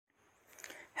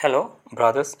Hello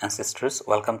brothers and sisters,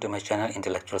 welcome to my channel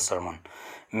intellectual Sarman.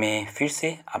 मैं फिर से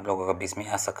आप लोगों के बीच में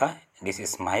आ सका। दिस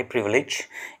इज़ माय प्रिविलेज,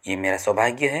 ये मेरा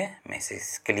सौभाग्य है। मैं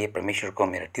इसके लिए परमेश्वर को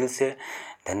मेरे दिल से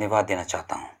धन्यवाद देना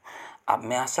चाहता हूँ। अब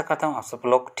मैं आशा करता हूँ आप सब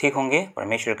लोग ठीक होंगे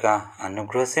परमेश्वर का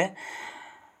अनुग्रह से।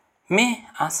 मैं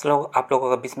आज आप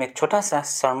लोगों के बीच में एक छोटा सा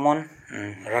सरमन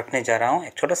रखने जा रहा हूँ,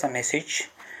 एक छोटा सा मैसेज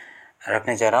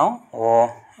रखने जा रहा हूँ।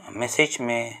 वो मैसेज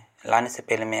में लाने से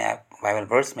पहले मैं बाइबल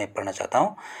वर्स में पढ़ना चाहता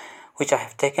हूँ, which I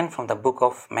have taken from the book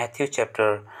of Matthew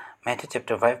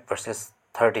chapter 5 verses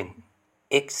 13।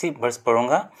 एक सी वर्स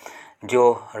पढ़ूंगा,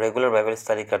 जो रेगुलर बाइबल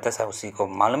स्टडी करता है उसी को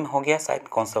मालूम हो गया शायद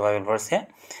कौन सा बाइबल वर्स है।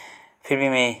 फिर भी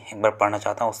मैं एक बार पढ़ना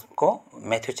चाहता हूँ उसको।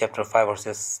 मैथ्यू चैप्टर 5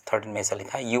 वर्सेस 13 में ऐसा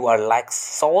लिखा है, you are like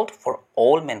salt for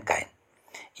all Mankind.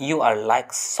 You are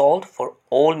like salt for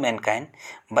all mankind,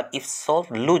 but if salt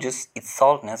loses its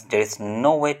saltness, there is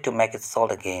no way to make it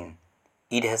salt again.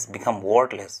 It has become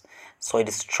worthless, so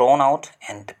it is thrown out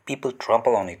and people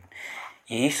trample on it.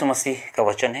 यीशु मसीह का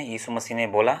वचन है। यीशु मसीह ने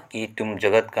बोला कि तुम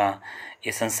जगत का,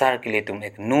 ये संसार के लिए तुम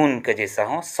एक नून के जैसा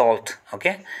हो, सॉल्ट,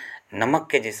 ओके, नमक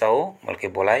के जैसा हो, बल्कि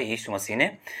बोला है यीशु मसीह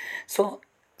ने।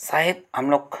 शायद हम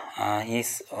लोग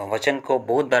इस वचन को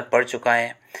बहुत बार पढ़ चुका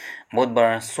है, बहुत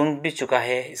बार सुन भी चुका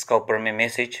है इसका ऊपर में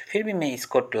मैसेज। फिर भी मैं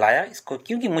इसको लाया इसको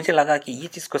क्योंकि मुझे लगा कि ये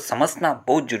चीज़ को समझना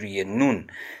बहुत जरूरी है। नून,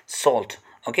 सॉल्ट,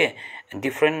 ओके,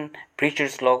 डिफरेंट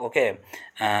प्रीचर्स लोग, ओके,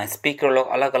 स्पीकर लोग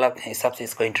अलग अलग हिसाब से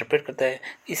इसको इंटरप्रेट करते हैं।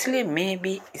 इसलिए मैं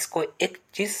भी इसको एक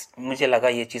चीज़ मुझे लगा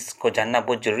ये चीज़ को जानना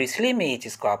बहुत जरूरी, इसलिए मैं ये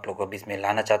चीज़ को आप लोगों के बीच में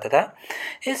लाना चाहता था।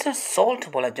 इसमें सॉल्ट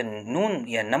बोला, जो नून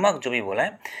या नमक जो भी बोला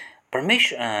है,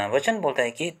 परमेश्वर वचन बोलता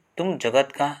है कि तुम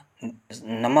जगत का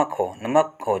नमक हो,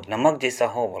 नमक जैसा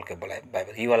हो बोल के बोला है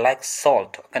Bible. You are like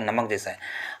salt, नमक जैसा है।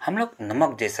 हम लोग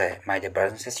नमक जैसा है, my dear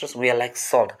brothers and sisters, we are like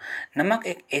salt. नमक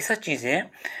एक ऐसा चीज़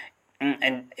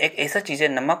है,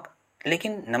 नमक।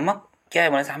 लेकिन नमक क्या है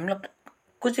बोले, हम लोग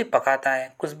कुछ भी पकाता है,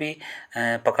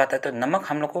 तो नमक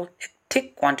हम लोग को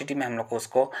ठीक क्वांटिटी में हम लोग को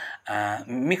उसको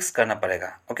मिक्स करना पड़ेगा।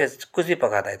 ओके, कुछ भी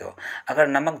पकाता है तो अगर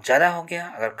नमक ज़्यादा हो गया,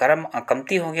 अगर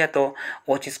कमती हो गया तो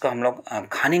वो चीज़ को हम लोग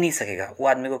खा नहीं सकेगा। वो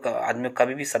आदमी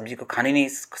कभी भी सब्जी को खा नहीं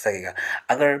सकेगा।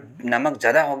 अगर नमक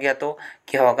ज़्यादा हो गया तो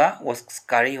क्या होगा, वो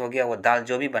करी हो गया, वो दाल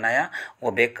जो भी बनाया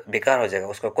वो बेकार हो जाएगा,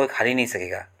 उसको कोई खा ही नहीं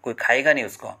सकेगा, कोई खाएगा नहीं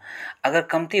उसको। अगर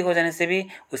कमती हो जाने से भी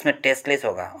उसमें टेस्टलेस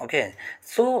होगा। ओके,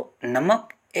 सो नमक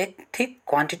एक ठीक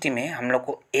क्वांटिटी में हम लोग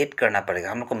को ऐड करना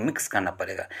पड़ेगा, हम लोग को मिक्स करना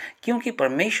पड़ेगा, क्योंकि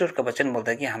परमेश्वर का वचन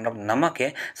बोलता है कि हम लोग नमक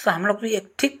है। सो हम लोग भी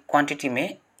एक ठीक क्वांटिटी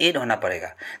में ऐड होना पड़ेगा।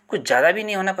 कुछ ज़्यादा भी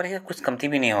नहीं होना पड़ेगा, कुछ कमती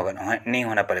भी नहीं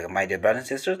होना पड़ेगा। My dear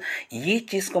brothers and sisters, ये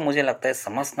चीज़ को मुझे लगता है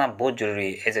समझना बहुत जरूरी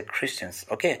है as a Christians.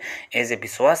 Okay, as a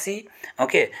विश्वासी,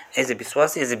 okay, as a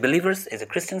believers, as a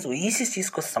Christians, इसी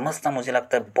चीज़ को समझना मुझे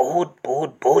लगता है बहुत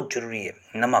बहुत बहुत जरूरी है।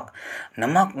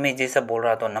 नमक में जैसा बोल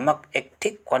रहा, तो नमक एक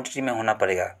ठीक क्वांटिटी में होना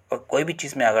पड़ेगा। और कोई भी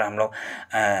चीज़ में अगर हम लोग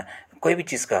कोई भी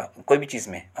चीज़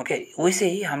में, ओके, वैसे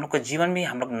ही हम लोग का जीवन में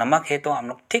हम लोग नमक है तो हम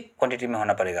लोग ठीक क्वांटिटी में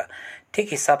होना पड़ेगा,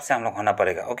 ठीक हिसाब से हम लोग होना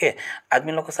पड़ेगा। ओके,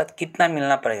 आदमी लोग के साथ कितना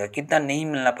मिलना पड़ेगा, कितना नहीं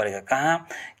मिलना पड़ेगा, कहाँ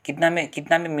कितना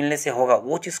में मिलने से होगा,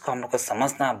 वो चीज़ को हम लोग को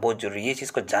समझना बहुत जरूरी है। ये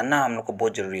चीज़ को जानना हम लोग को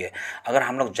बहुत जरूरी है। अगर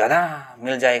हम लोग ज़्यादा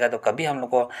मिल जाएगा तो कभी हम लोग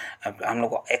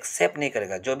को एक्सेप्ट नहीं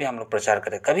करेगा, जो भी हम लोग प्रचार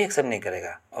करें कभी एक्सेप्ट नहीं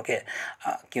करेगा। ओके,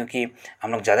 क्योंकि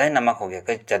हम लोग ज़्यादा ही नमक हो गया,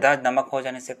 ज़्यादा नमक हो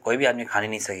जाने से कोई भी आदमी खा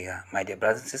नहीं सकेगा। My dear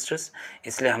brothers and sisters,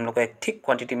 इसलिए हम लोग को एक ठीक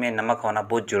क्वांटिटी में नमक होना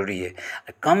बहुत ज़रूरी है।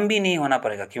 कम भी नहीं होना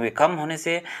पड़ेगा, क्योंकि कम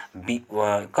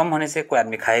होने से कोई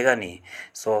आदमी खाएगा नहीं।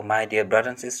 सो my dear brothers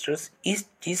and sisters, इस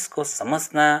चीज़ को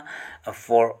समझना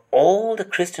for all the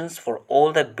Christians, for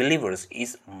all the believers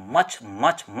is much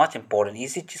much much important.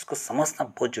 इसी चीज़ को समझना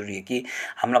बहुत जरूरी है कि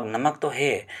हम लोग नमक तो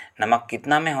है, नमक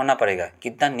कितना में होना पड़ेगा,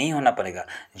 कितना नहीं होना पड़ेगा।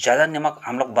 ज़्यादा नमक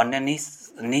हम लोग बनने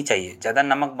नहीं चाहिए। ज़्यादा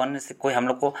नमक बनने से कोई हम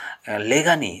लोग को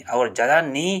लेगा नहीं, और ज़्यादा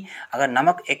नहीं, अगर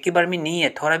नमक एक ही बार में नहीं है,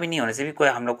 थोड़ा भी नहीं होने से भी कोई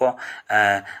हम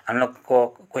लोग को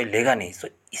कोई लेगा नहीं। सो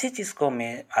इसी चीज़ को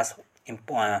मैं आज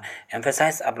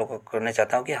एम्फेसाइज आप लोग को करना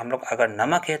चाहता हूँ कि हम लोग अगर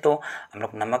नमक है तो हम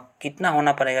लोग नमक कितना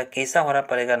होना पड़ेगा, कैसा होना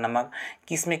पड़ेगा, नमक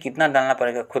किस में कितना डालना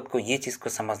पड़ेगा, खुद को ये चीज़ को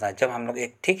समझना है। जब हम लोग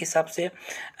एक ठीक हिसाब से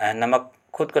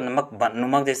खुद को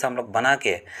नमक जैसा हम लोग बना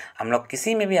के हम लोग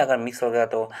किसी में भी अगर मिक्स हो गया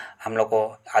तो हम लोग को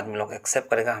आदमी लोग एक्सेप्ट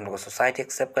करेगा, हम लोग को सोसाइटी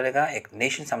एक्सेप्ट करेगा, एक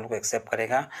नेशन हम लोग को एक्सेप्ट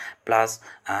करेगा। प्लस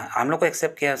हम लोग को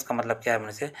एक्सेप्ट किया, उसका मतलब क्या है,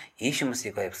 मैंने से यीशु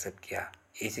मसीह को एक्सेप्ट किया।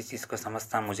 इसी चीज़ को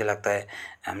समझना मुझे लगता है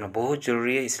हम लोग बहुत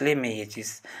ज़रूरी है। इसलिए मैं ये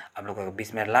चीज़ आप लोगों के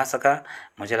बीच में ला सका।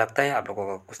 मुझे लगता है आप लोगों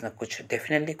को कुछ ना कुछ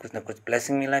डेफिनेटली कुछ ना कुछ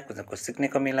ब्लेसिंग मिला है, कुछ ना कुछ सीखने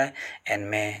को मिला है। And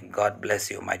may God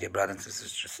bless you my dear brothers and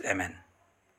sisters, amen.